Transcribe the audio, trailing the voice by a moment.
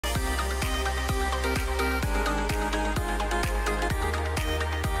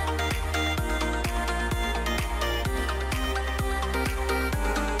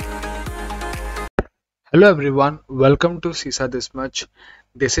Hello everyone, welcome to CISA-This-Much.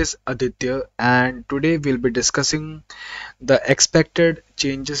 This is Aditya and today we'll be discussing the expected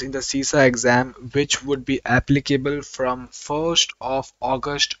changes in the CISA exam which would be applicable from 1st of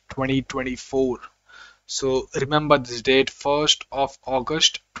August 2024. So remember this date, 1st of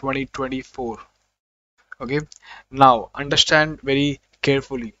August 2024. Okay, now understand very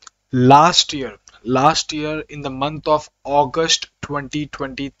carefully. Last year in the month of August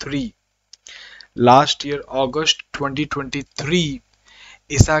 2023, last year, August 2023,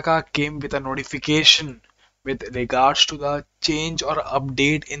 ISACA came with a notification with regards to the change or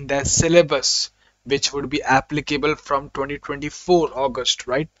update in their syllabus, which would be applicable from 2024 August,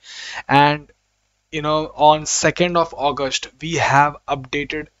 right? And on 2nd of August, we have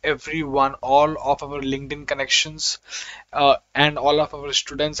updated everyone, all of our LinkedIn connections, and all of our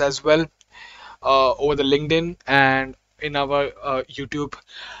students as well, over the LinkedIn and in our YouTube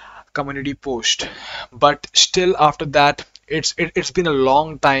community post. But still after that, it's been a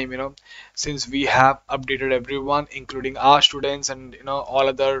long time, since we have updated everyone, including our students and all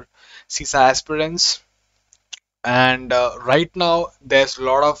other CISA aspirants. And right now there's a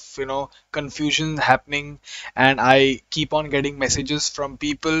lot of confusion happening, and I keep on getting messages from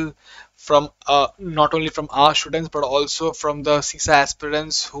people, from not only from our students but also from the CISA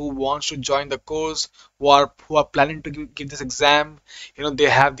aspirants who wants to join the course, who are planning to give this exam. They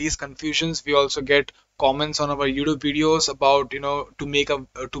have these confusions. We also get comments on our YouTube videos about to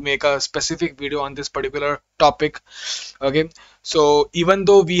make a specific video on this particular topic. Okay, so even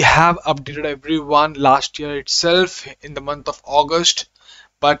though we have updated everyone last year itself in the month of August,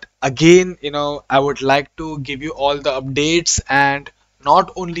 but again, I would like to give you all the updates. And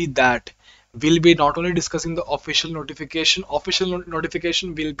not only that, we'll be not only discussing the official notification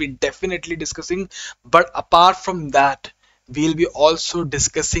we'll be definitely discussing, but apart from that, we'll be also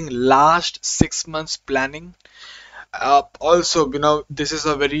discussing last 6 months planning. Also, this is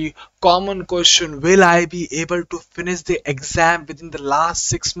a very common question. Will I be able to finish the exam within the last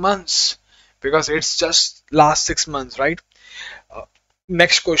 6 months? Because it's just last 6 months, right? Uh,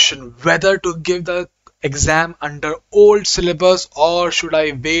 Next question, whether to give the exam under old syllabus or should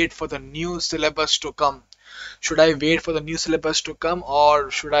I wait for the new syllabus to come? Should I wait for the new syllabus to come, or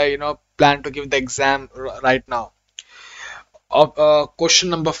should I, plan to give the exam right now? Question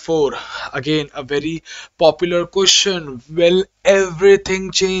number 4, again a very popular question. Will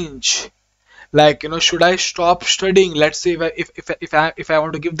everything change? Like, should I stop studying? Let's say if I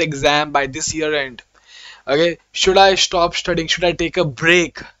want to give the exam by this year end. Okay, should I stop studying? Should I take a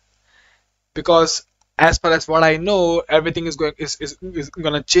break? Because as far as what I know, everything is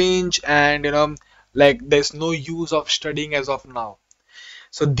gonna change, and like there's no use of studying as of now.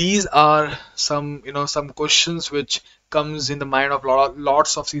 So these are some questions which comes in the mind of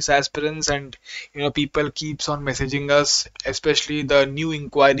lots of CISA aspirants, and people keeps on messaging us, especially the new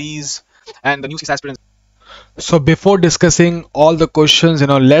inquiries and the new CISA aspirants. So before discussing all the questions,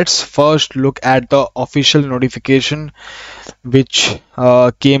 let's first look at the official notification which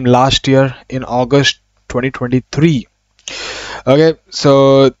came last year in August 2023. Okay,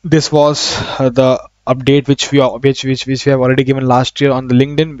 so this was the update which we have already given last year on the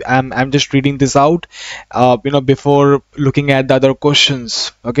LinkedIn. I'm just reading this out, before looking at the other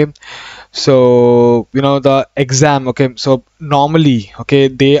questions. Okay, so the exam. Okay, so normally, okay,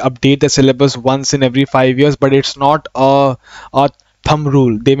 they update the syllabus once in every 5 years, but it's not a thumb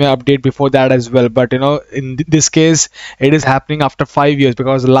rule. They may update before that as well, but in this case it is happening after 5 years,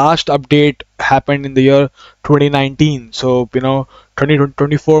 because the last update happened in the year 2019. So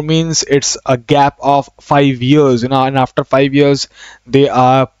 2024 means it's a gap of 5 years, and after 5 years they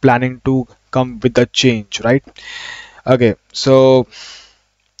are planning to come with a change, right? Okay, so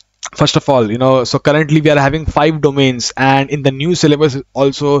first of all, so currently we are having 5 domains, and in the new syllabus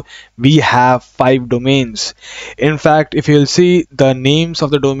also we have 5 domains. In fact, if you'll see, the names of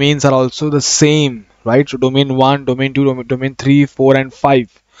the domains are also the same, right? So domain 1, domain 2, domain 3, 4 and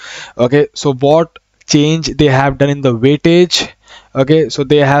 5. Okay, so what change they have done in the weightage? Okay, so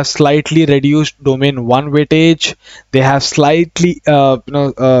they have slightly reduced domain 1 weightage. They have slightly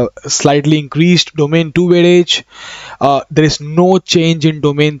increased domain 2 weightage. There is no change in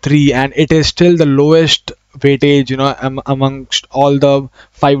domain 3, and it is still the lowest weightage, amongst all the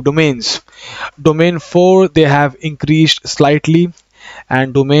 5 domains. Domain 4, they have increased slightly.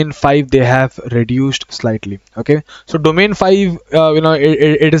 and domain 5 they have reduced slightly. Okay, so domain 5,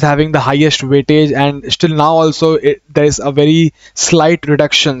 it is having the highest weightage, and still now also there is a very slight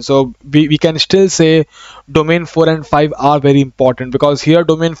reduction. So we can still say domain 4 and 5 are very important, because here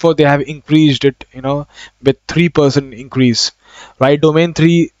domain 4 they have increased it, with 3% increase, right? Domain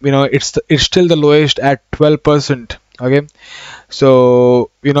 3, it's still the lowest at 12%. Okay, so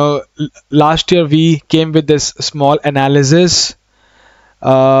last year we came with this small analysis,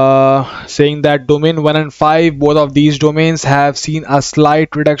 saying that domain 1 and 5, both of these domains have seen a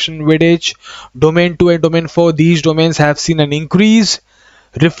slight reduction in weightage. Domain 2 and domain 4, these domains have seen an increase,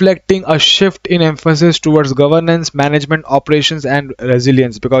 reflecting a shift in emphasis towards governance, management, operations, and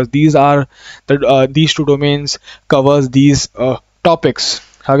resilience, because these two domains covers these topics.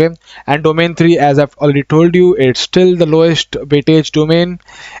 Okay, and domain 3, as I've already told you, it's still the lowest weightage domain,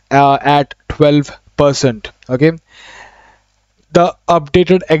 at 12%. Okay, the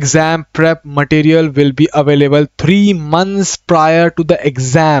updated exam prep material will be available 3 months prior to the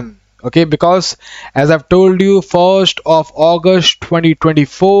exam. Okay, because as I've told you, 1st of August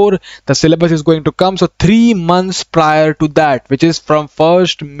 2024 the syllabus is going to come, so 3 months prior to that, which is from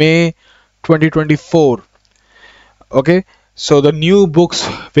 1st May 2024. Okay, so the new books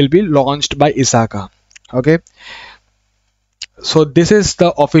will be launched by ISACA. Okay, so this is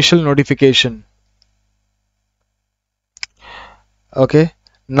the official notification. Okay,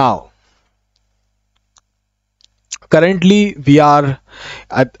 now currently we are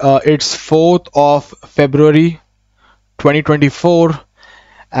at it's 4th of February 2024,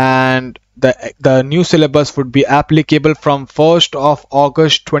 and the new syllabus would be applicable from 1st of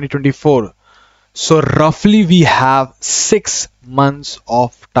August 2024. So roughly we have 6 months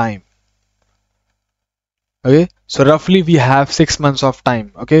of time. Okay, so roughly we have 6 months of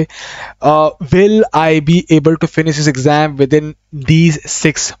time. Okay, will I be able to finish this exam within these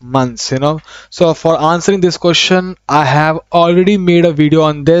 6 months? So for answering this question, I have already made a video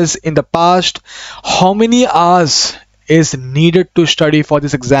on this in the past. How many hours is needed to study for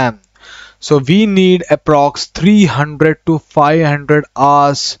this exam? So we need approx 300 to 500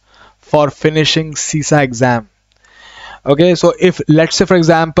 hours for finishing CISA exam. Okay, so if, let's say for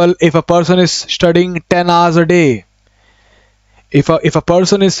example, if a person is studying 10 hours a day, if a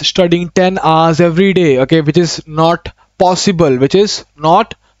person is studying 10 hours every day, okay, which is not possible,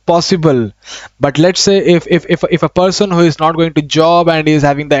 but let's say if a person who is not going to job and is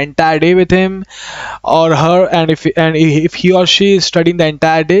having the entire day with him or her, and if he or she is studying the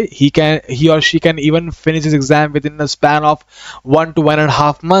entire day, he or she can even finish his exam within a span of 1 to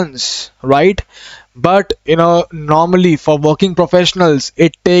 1.5 months, right? But normally for working professionals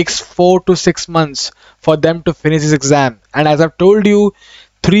it takes 4 to 6 months for them to finish this exam, and as I've told you,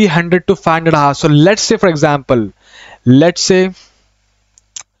 300 to 500 hours. So let's say for example,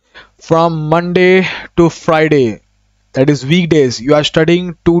 from Monday to Friday, that is weekdays, you are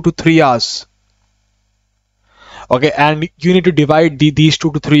studying 2 to 3 hours. Okay, and you need to divide these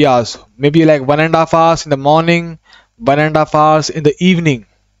 2 to 3 hours, maybe like 1.5 hours in the morning, 1.5 hours in the evening,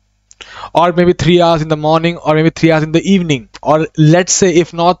 or maybe 3 hours in the morning, or maybe 3 hours in the evening, or let's say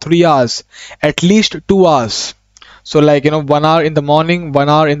if not 3 hours, at least 2 hours. So like 1 hour in the morning, 1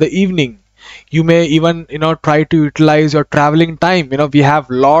 hour in the evening. You may even try to utilize your traveling time. We have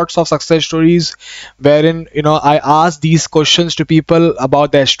lots of success stories wherein I ask these questions to people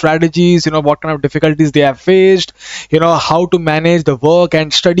about their strategies, what kind of difficulties they have faced, how to manage the work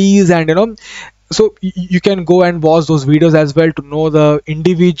and studies, and so you can go and watch those videos as well to know the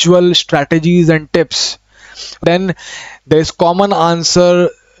individual strategies and tips. Then there is common answer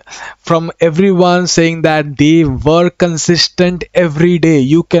from everyone saying that they were consistent every day.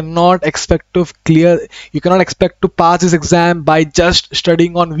 You cannot expect to pass this exam by just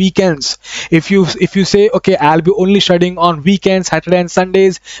studying on weekends. If you say, okay, I'll be only studying on weekends, Saturday and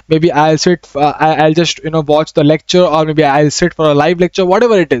Sundays, maybe I'll just watch the lecture, or maybe I'll sit for a live lecture,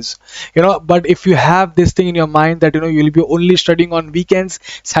 whatever it is, but if you have this thing in your mind that you'll be only studying on weekends,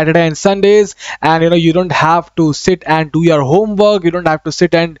 Saturday and Sundays, and you don't have to sit and do your homework, you don't have to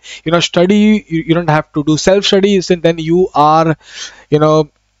sit and study, you don't have to do self-study, and then you are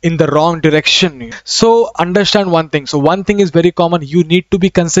in the wrong direction. So understand one thing. So one thing is very common: you need to be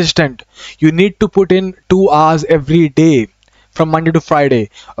consistent. You need to put in 2 hours every day from Monday to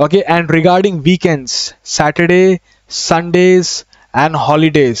Friday. Okay, and regarding weekends, Saturday, Sundays and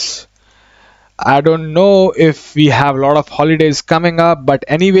holidays, I don't know if we have a lot of holidays coming up, but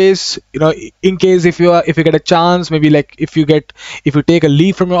anyways, in case if you get a chance, maybe like if you take a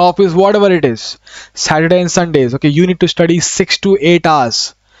leave from your office, whatever it is, Saturday and Sundays, okay, you need to study 6 to 8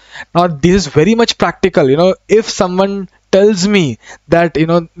 hours. Now this is very much practical. If someone tells me that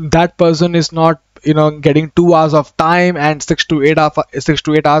that person is not getting 2 hours of time and 6 to 8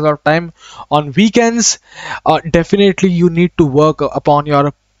 hours of time on weekends, definitely you need to work upon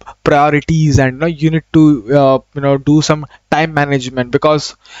your priorities, and you need to do some time management,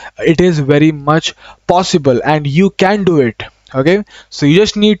 because it is very much possible and you can do it. Okay, so you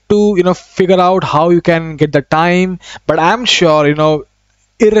just need to figure out how you can get the time. But I'm sure,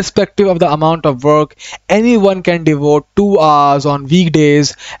 irrespective of the amount of work, anyone can devote 2 hours on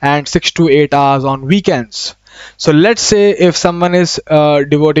weekdays and 6 to 8 hours on weekends. So let's say if someone is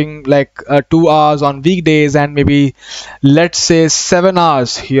devoting like 2 hours on weekdays and maybe let's say 7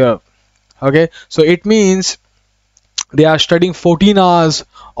 hours here. Okay, so it means they are studying 14 hours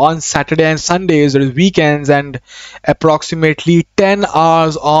on Saturday and Sundays, or weekends, and approximately 10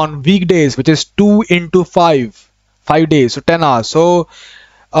 hours on weekdays, which is 2 into 5 days, so 10 hours. So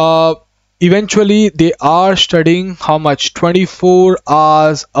uh, eventually they are studying how much? 24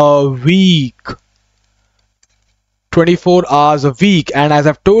 hours a week. 24 hours a week, and as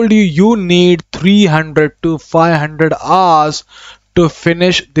I've told you, you need 300 to 500 hours to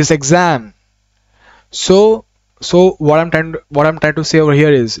finish this exam. So what I'm trying to say over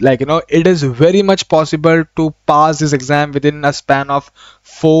here is, like, it is very much possible to pass this exam within a span of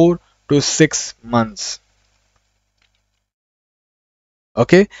 4 to 6 months.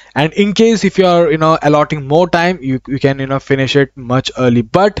 Okay, and in case if you are allotting more time, you can finish it much early.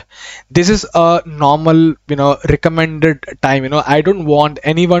 But this is a normal recommended time. I don't want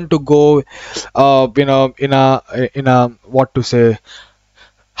anyone to go in a what to say,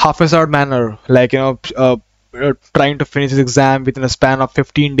 half-assed manner, like trying to finish this exam within a span of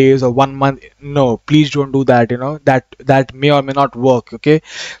 15 days or 1 month. No, please don't do that. That may or may not work. Okay,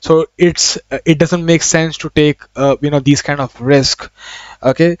 so it doesn't make sense to take these kind of risk.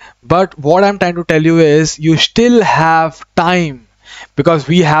 Okay, but what I'm trying to tell you is you still have time, because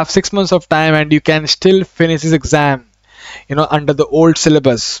we have 6 months of time and you can still finish this exam under the old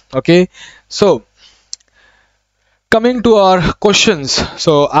syllabus. Okay, so coming to our questions,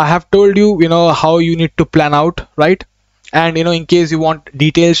 so I have told you how you need to plan out, right? And in case you want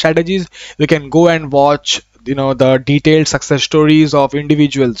detailed strategies, you can go and watch the detailed success stories of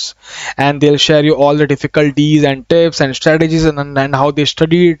individuals, and they'll share you all the difficulties and tips and strategies, and how they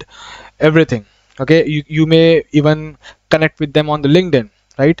studied everything. Okay, you may even connect with them on the LinkedIn,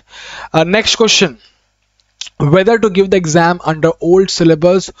 right? Next question: whether to give the exam under old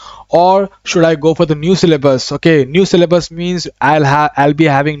syllabus or should I go for the new syllabus? Okay, new syllabus means I'll be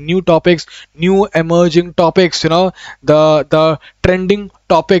having new topics, new emerging topics, the trending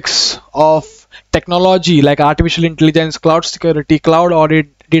topics of technology, like artificial intelligence, cloud security, cloud audit,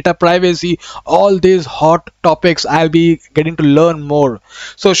 data privacy. All these hot topics I'll be getting to learn more.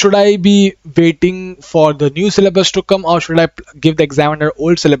 So should I be waiting for the new syllabus to come, or should I give the exam under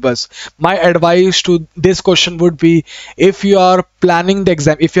old syllabus? My advice to this question would be, if you are planning the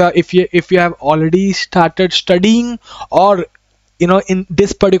exam, if you have already started studying, or in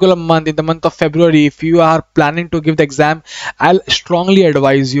this particular month, in the month of February, if you are planning to give the exam, I'll strongly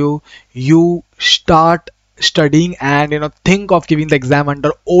advise you start studying and think of giving the exam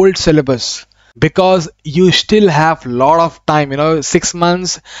under old syllabus, because you still have a lot of time. 6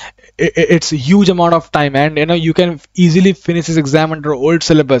 months, it's a huge amount of time, and you can easily finish this exam under old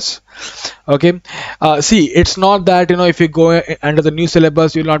syllabus. Okay, see, it's not that if you go under the new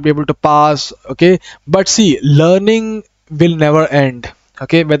syllabus you'll not be able to pass. Okay, but see, learning will never end.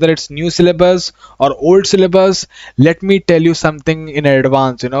 Okay, whether it's new syllabus or old syllabus, let me tell you something in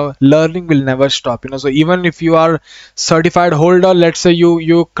advance. Learning will never stop. So even if you are certified holder, let's say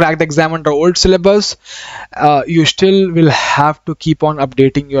you crack the exam under old syllabus, you still will have to keep on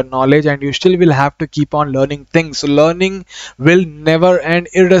updating your knowledge, and you still will have to keep on learning things. So learning will never end,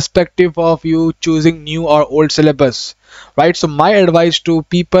 irrespective of you choosing new or old syllabus, right? So my advice to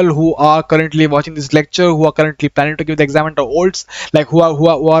people who are currently watching this lecture, who are currently planning to give the exam under olds, like who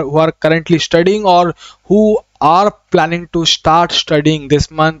are currently studying, or who are planning to start studying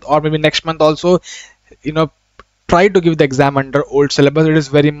this month or maybe next month also, you know try to give the exam under old syllabus. It is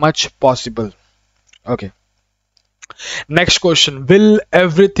very much possible. Okay, next question: will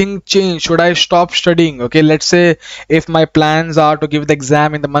everything change? Should I stop studying? Okay, let's say if my plans are to give the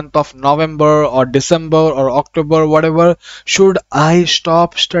exam in the month of November or December or October, whatever, should I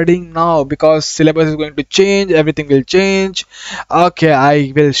stop studying now because syllabus is going to change, everything will change? Okay,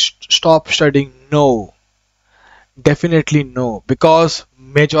 I will stop studying. No, definitely no, because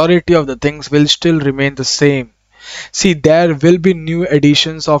majority of the things will still remain the same. See, there will be new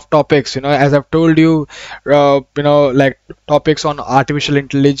editions of topics, as I've told you, like topics on artificial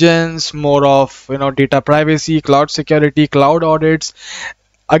intelligence, more of, data privacy, cloud security, cloud audits,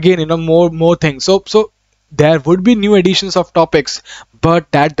 again, more things. So there would be new editions of topics, but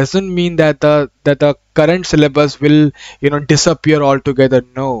that doesn't mean that the current syllabus will, disappear altogether.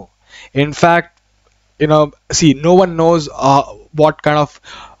 No. In fact, see, no one knows what kind of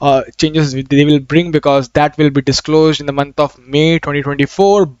changes they will bring, because that will be disclosed in the month of May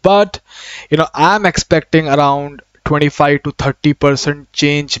 2024. But I'm expecting around 25 to 30%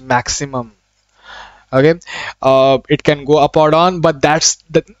 change maximum. Okay, it can go up or down, but that's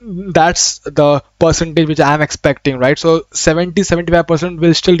the percentage which I'm expecting, right? So 70-75%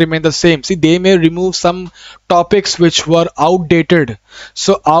 will still remain the same. See, they may remove some topics which were outdated,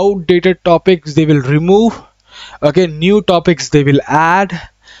 so outdated topics they will remove. Okay, new topics they will add.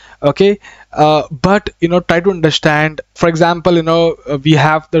 Okay, but try to understand. For example, we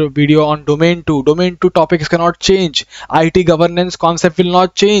have the video on domain 2 topics cannot change. IT governance concept will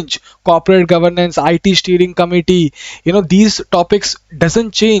not change. Corporate governance, IT steering committee, these topics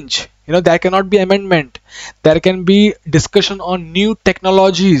doesn't change. There cannot be amendment. There can be discussion on new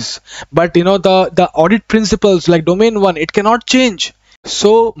technologies, but the audit principles like domain 1, it cannot change.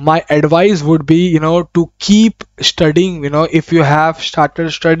 So my advice would be, to keep studying. If you have started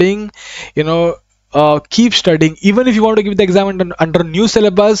studying, keep studying. Even if you want to give the exam under new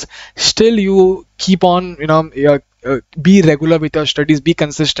syllabus, still you keep on, be regular with your studies, be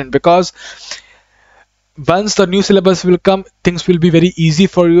consistent, because once the new syllabus will come, things will be very easy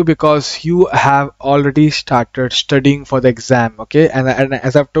for you, because you have already started studying for the exam. Okay, and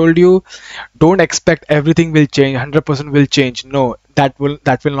as I've told you, don't expect everything will change, 100% will change. No, that will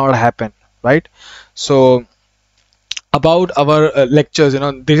not happen, right? So about our lectures,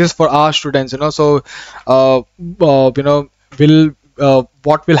 this is for our students, so will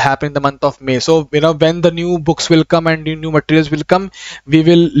what will happen in the month of May. So when the new books will come and new materials will come, we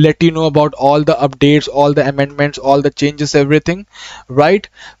will let you know about all the updates, all the amendments, all the changes, everything, right?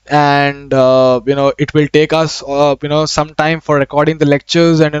 And it will take us some time for recording the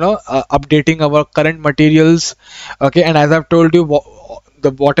lectures and updating our current materials. Okay, and as I've told you,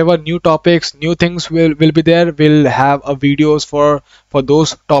 whatever new topics, new things will be there, we'll have videos for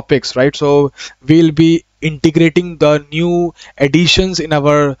those topics, right? So we'll be integrating the new additions in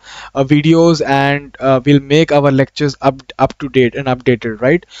our videos, and we'll make our lectures up to date and updated,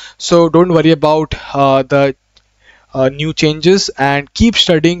 right? So don't worry about the new changes, and keep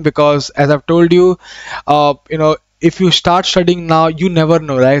studying, because as I've told you, if you start studying now, you never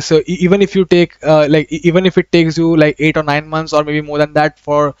know, right? So even if you take even if it takes you like 8 or 9 months or maybe more than that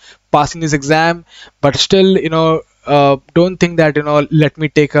for passing this exam, but still, don't think that, let me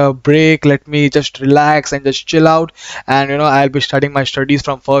take a break, let me just relax and just chill out, and I'll be starting my studies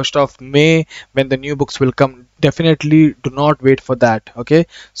from 1st of May when the new books will come. Definitely do not wait for that. Okay,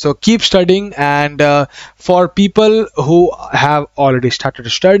 so keep studying. And for people who have already started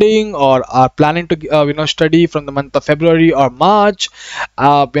studying or are planning to study from the month of February or March,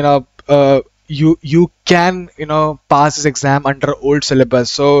 you can pass this exam under old syllabus.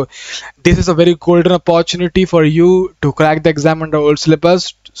 So this is a very golden opportunity for you to crack the exam under old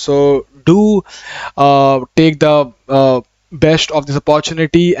syllabus. So do take the best of this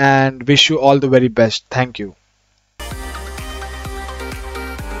opportunity, and wish you all the very best. Thank you.